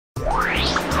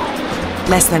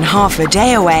Less than half a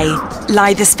day away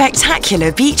lie the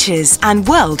spectacular beaches and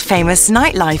world-famous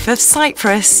nightlife of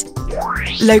Cyprus.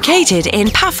 Located in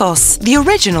Paphos, the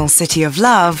original city of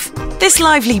love, this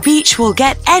lively beach will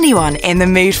get anyone in the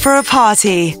mood for a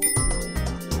party.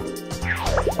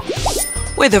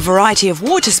 With a variety of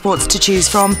water sports to choose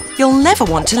from, you'll never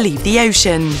want to leave the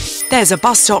ocean. There's a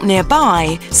bus stop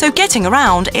nearby, so getting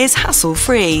around is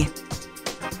hassle-free.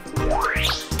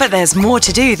 But there's more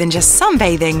to do than just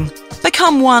sunbathing.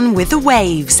 Become one with the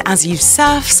waves as you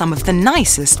surf some of the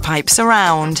nicest pipes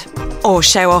around. Or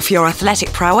show off your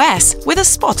athletic prowess with a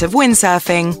spot of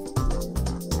windsurfing.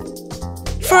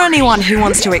 For anyone who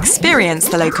wants to experience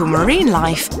the local marine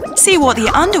life, see what the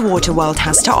underwater world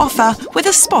has to offer with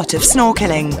a spot of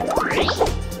snorkeling.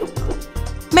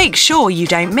 Make sure you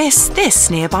don't miss this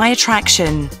nearby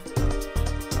attraction.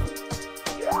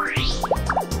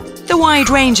 The wide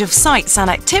range of sights and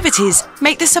activities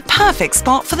make this a perfect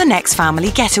spot for the next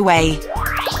family getaway.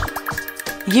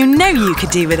 You know you could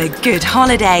do with a good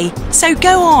holiday, so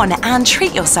go on and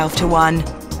treat yourself to one.